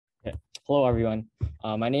Hello, everyone.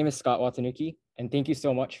 My name is Scott Watanuki, and thank you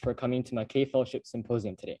so much for coming to my K Fellowship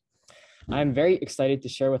Symposium today. I'm very excited to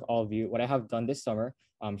share with all of you what I have done this summer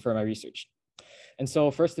for my research. And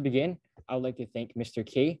so first to begin, I would like to thank Mr.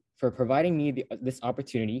 K for providing me this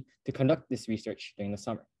opportunity to conduct this research during the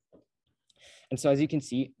summer. And so as you can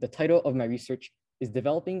see, the title of my research is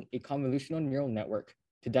Developing a Convolutional Neural Network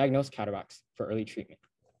to Diagnose Cataracts for Early Treatment.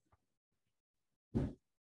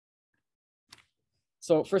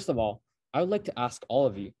 So first of all, I would like to ask all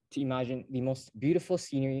of you to imagine the most beautiful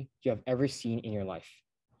scenery you have ever seen in your life.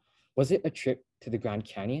 Was it a trip to the Grand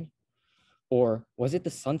Canyon? Or was it the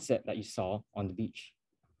sunset that you saw on the beach?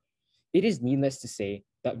 It is needless to say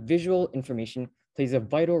that visual information plays a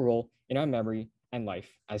vital role in our memory and life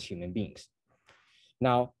as human beings.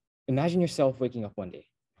 Now, imagine yourself waking up one day,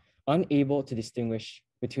 unable to distinguish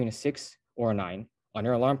between a 6 or a 9 on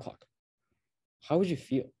your alarm clock. How would you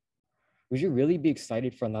feel? Would you really be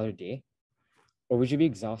excited for another day? Or would you be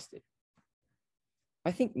exhausted?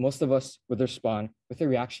 I think most of us would respond with a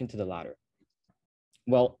reaction to the latter.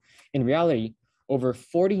 Well, in reality, over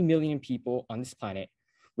 40 million people on this planet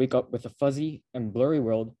wake up with a fuzzy and blurry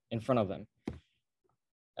world in front of them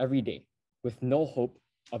every day with no hope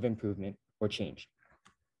of improvement or change.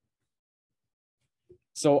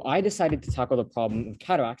 So I decided to tackle the problem of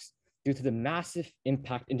cataracts due to the massive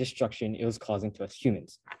impact and destruction it was causing to us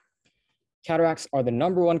humans. Cataracts are the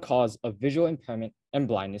 #1 cause of visual impairment and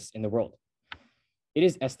blindness in the world. It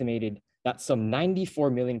is estimated that some 94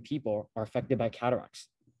 million people are affected by cataracts.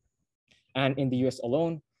 And in the US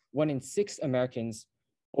alone, 1 in 6 Americans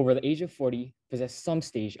over the age of 40 possess some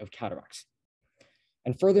stage of cataracts.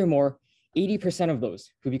 And furthermore, 80% of those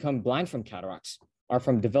who become blind from cataracts are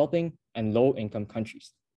from developing and low-income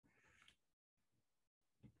countries.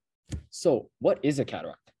 So what is a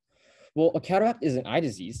cataract? Well, a cataract is an eye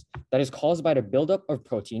disease that is caused by the buildup of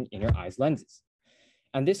protein in your eye's lenses.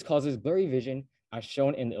 And this causes blurry vision as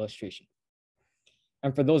shown in the illustration.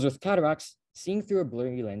 And for those with cataracts, seeing through a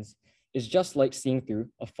blurry lens is just like seeing through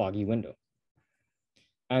a foggy window.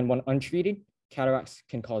 And when untreated, cataracts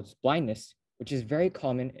can cause blindness, which is very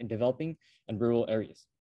common in developing and rural areas.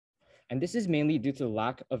 And this is mainly due to the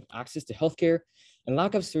lack of access to healthcare and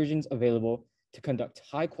lack of surgeons available to conduct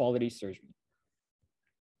high-quality surgery.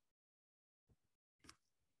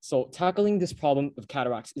 So tackling this problem of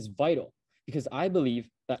cataracts is vital because I believe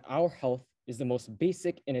that our health is the most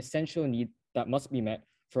basic and essential need that must be met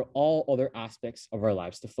for all other aspects of our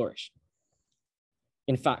lives to flourish.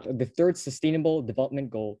 In fact, the 3rd Sustainable Development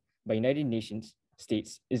Goal by United Nations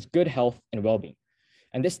states is good health and well-being.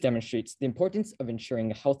 And this demonstrates the importance of ensuring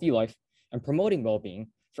a healthy life and promoting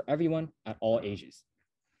well-being for everyone at all ages.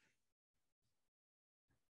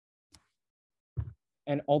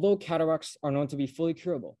 And although cataracts are known to be fully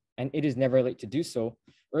curable, and it is never late to do so,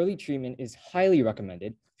 early treatment is highly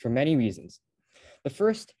recommended for many reasons. The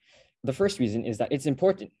first reason is that it's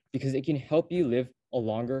important because it can help you live a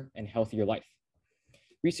longer and healthier life.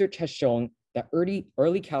 Research has shown that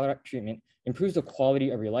early cataract treatment improves the quality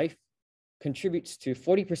of your life, contributes to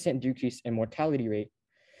 40% decrease in mortality rate,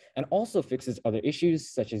 and also fixes other issues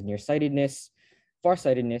such as nearsightedness,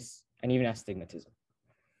 farsightedness, and even astigmatism.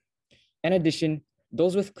 In addition,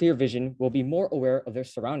 those with clear vision will be more aware of their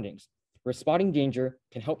surroundings, where spotting danger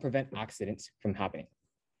can help prevent accidents from happening.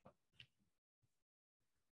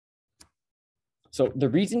 So the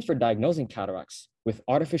reason for diagnosing cataracts with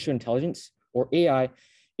artificial intelligence, or AI,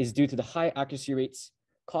 is due to the high accuracy rates,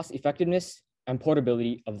 cost effectiveness, and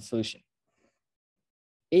portability of the solution.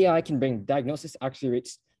 AI can bring diagnosis accuracy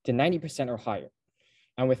rates to 90% or higher,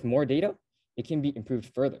 and with more data, it can be improved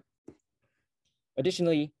further.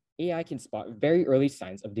 Additionally, AI can spot very early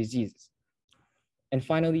signs of diseases. And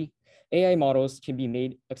finally, AI models can be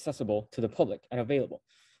made accessible to the public and available,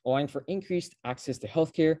 allowing for increased access to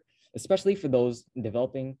healthcare, especially for those in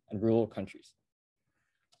developing and rural countries.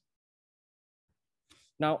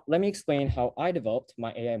 Now, let me explain how I developed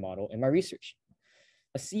my AI model in my research.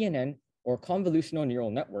 A CNN, or convolutional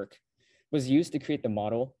neural network, was used to create the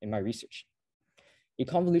model in my research. A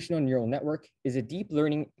convolutional neural network is a deep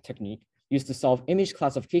learning technique used to solve image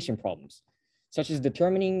classification problems, such as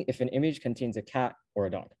determining if an image contains a cat or a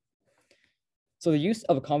dog. So the use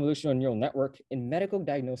of a convolutional neural network in medical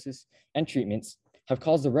diagnosis and treatments have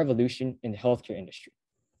caused a revolution in the healthcare industry.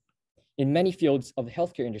 In many fields of the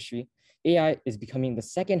healthcare industry, AI is becoming the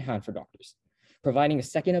second hand for doctors, providing a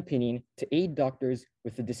second opinion to aid doctors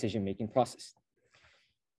with the decision-making process.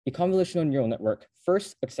 A convolutional neural network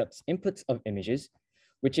first accepts inputs of images,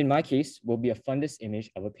 which in my case will be a fundus image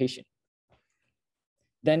of a patient.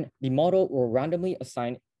 Then the model will randomly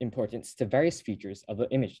assign importance to various features of the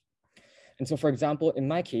image. And so, for example, in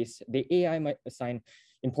my case, the AI might assign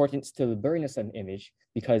importance to the blurriness of an image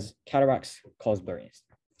because cataracts cause blurriness.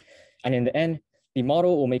 And in the end, the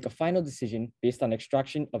model will make a final decision based on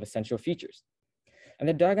extraction of essential features. And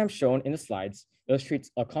the diagram shown in the slides illustrates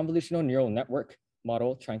a convolutional neural network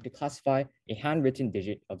model trying to classify a handwritten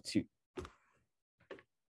digit of 2.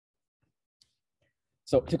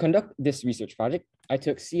 So to conduct this research project, I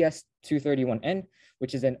took CS 231N,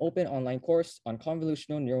 which is an open online course on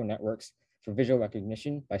convolutional neural networks for visual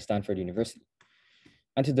recognition by Stanford University.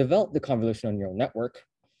 And to develop the convolutional neural network,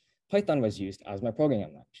 Python was used as my programming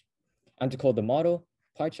language. And to code the model,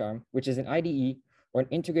 PyCharm, which is an IDE or an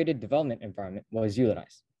integrated development environment, was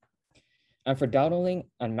utilized. And for downloading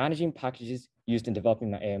and managing packages used in developing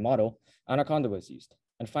my AI model, Anaconda was used.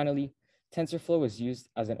 And finally, TensorFlow was used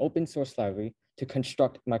as an open source library to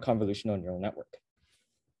construct my convolutional neural network.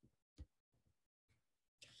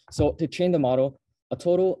 So to train the model, a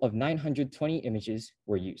total of 920 images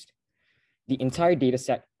were used. The entire data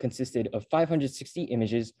set consisted of 560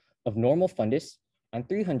 images of normal fundus and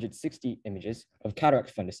 360 images of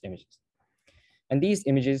cataract fundus images. And these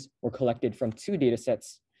images were collected from 2 data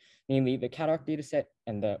sets, namely the cataract data set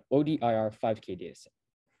and the ODIR 5K data set.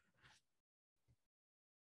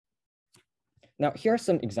 Now, here are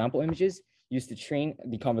some example images used to train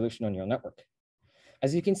the convolutional neural network.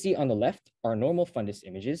 As you can see on the left are normal fundus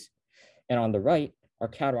images, and on the right are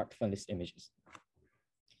cataract fundus images.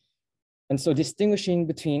 And so distinguishing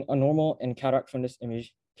between a normal and cataract fundus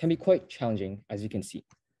image can be quite challenging, as you can see.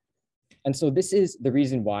 And so this is the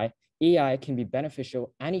reason why AI can be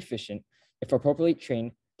beneficial and efficient if appropriately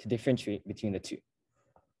trained to differentiate between the two.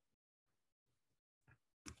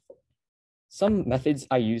 Some methods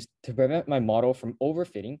I used to prevent my model from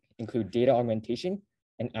overfitting include data augmentation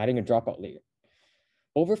and adding a dropout layer.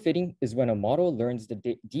 Overfitting is when a model learns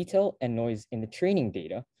the detail and noise in the training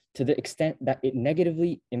data to the extent that it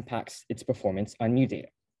negatively impacts its performance on new data.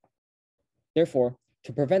 Therefore,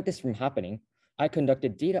 to prevent this from happening, I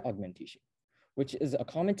conducted data augmentation, which is a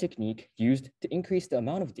common technique used to increase the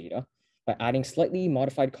amount of data by adding slightly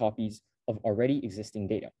modified copies of already existing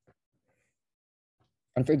data.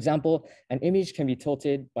 And for example, an image can be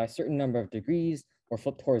tilted by a certain number of degrees or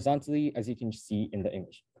flipped horizontally, as you can see in the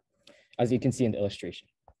image, as you can see in the illustration.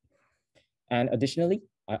 And additionally,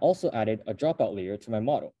 I also added a dropout layer to my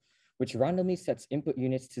model, which randomly sets input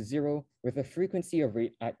units to 0 with a frequency of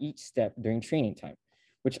rate at each step during training time,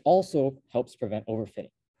 which also helps prevent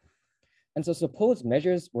overfitting. And so suppose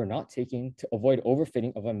measures were not taken to avoid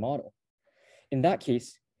overfitting of a model. In that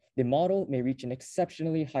case, the model may reach an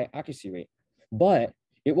exceptionally high accuracy rate, but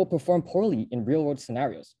it will perform poorly in real-world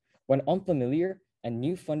scenarios when unfamiliar and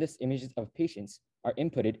new fundus images of patients are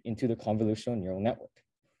inputted into the convolutional neural network.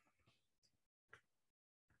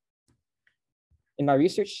 In my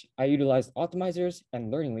research, I utilized optimizers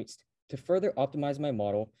and learning weights to further optimize my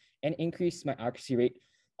model and increase my accuracy rate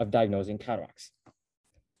of diagnosing cataracts.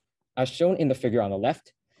 As shown in the figure on the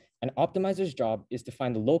left, an optimizer's job is to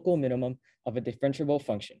find the local minimum of a differentiable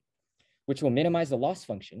function, which will minimize the loss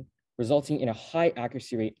function, resulting in a high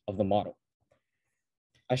accuracy rate of the model.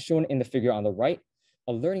 As shown in the figure on the right,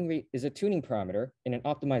 a learning rate is a tuning parameter in an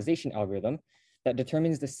optimization algorithm that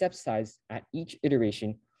determines the step size at each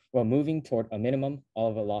iteration while moving toward a minimum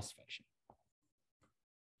of a loss function.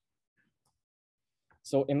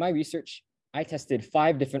 So in my research, I tested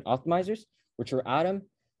 5 different optimizers, which were Atom,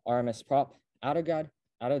 RMS prop, AutoGAD,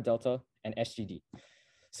 AutoDelta, and SGD.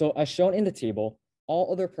 So as shown in the table,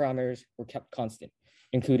 all other parameters were kept constant,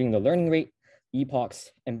 including the learning rate, epochs,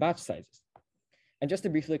 and batch sizes. And just to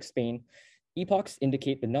briefly explain, epochs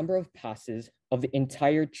indicate the number of passes of the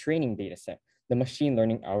entire training dataset the machine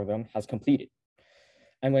learning algorithm has completed.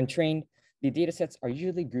 And when trained, the datasets are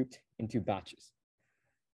usually grouped into batches.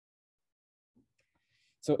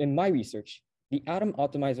 So in my research, the Atom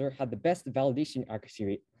optimizer had the best validation accuracy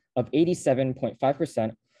rate of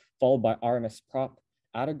 87.5%, followed by RMS prop,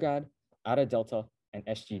 AutoGAD, AutoDelta, and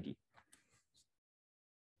SGD.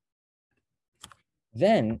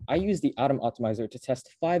 Then I used the Atom optimizer to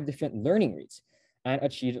test 5 different learning rates and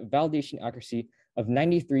achieved validation accuracy of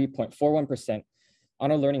 93.41%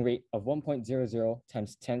 on a learning rate of 1.00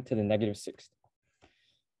 times 10 to the negative 6th.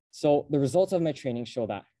 So the results of my training show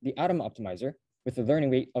that the Atom optimizer with a learning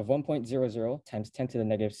rate of 1.00 times 10 to the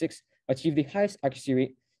negative 6 achieved the highest accuracy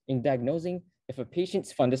rate in diagnosing if a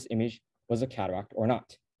patient's fundus image was a cataract or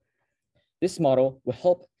not. This model will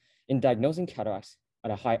help in diagnosing cataracts at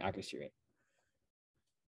a high accuracy rate.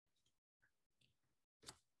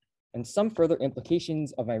 And some further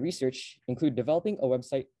implications of my research include developing a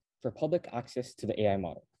website for public access to the AI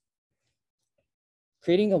model.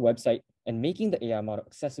 Creating a website and making the AI model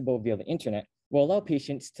accessible via the internet will allow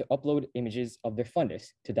patients to upload images of their fundus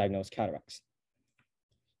to diagnose cataracts.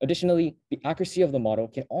 Additionally, the accuracy of the model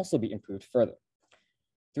can also be improved further.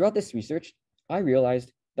 Throughout this research, I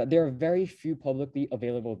realized that there are very few publicly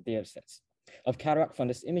available datasets of cataract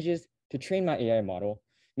fundus images to train my AI model,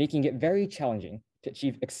 making it very challenging to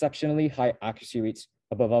achieve exceptionally high accuracy rates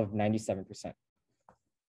above 97%.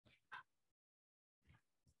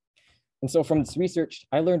 And so from this research,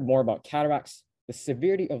 I learned more about cataracts, the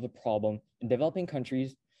severity of the problem in developing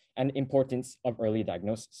countries, and the importance of early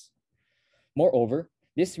diagnosis. Moreover,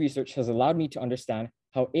 this research has allowed me to understand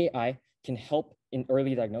how AI can help in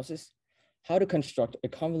early diagnosis, how to construct a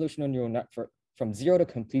convolutional neural network from zero to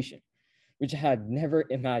completion, which I had never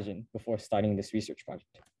imagined before starting this research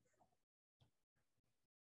project.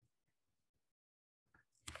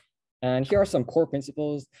 And here are some core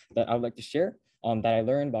principles that I would like to share that I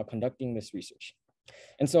learned about conducting this research.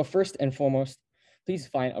 And so first and foremost, please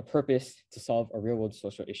find a purpose to solve a real-world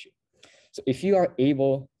social issue. So if you are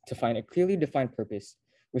able to find a clearly defined purpose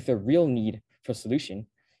with a real need for a solution,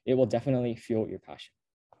 it will definitely fuel your passion.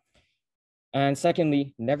 And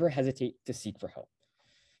secondly, never hesitate to seek for help.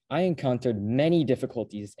 I encountered many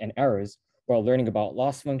difficulties and errors while learning about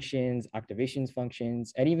loss functions, activations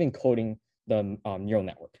functions, and even coding the neural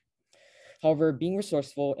network. However, being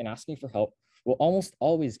resourceful and asking for help will almost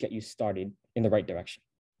always get you started in the right direction.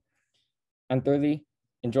 And thirdly,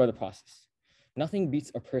 enjoy the process. Nothing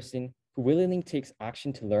beats a person who willingly takes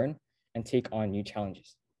action to learn and take on new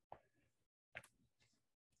challenges.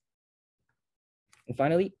 And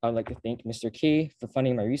finally, I would like to thank Mr. K for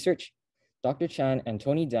funding my research, Dr. Chan and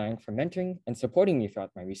Tony Dang for mentoring and supporting me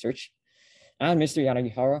throughout my research, and Mr.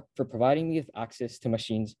 Yanagihara for providing me with access to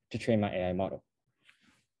machines to train my AI model.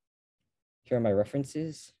 Here are my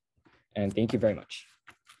references, and thank you very much.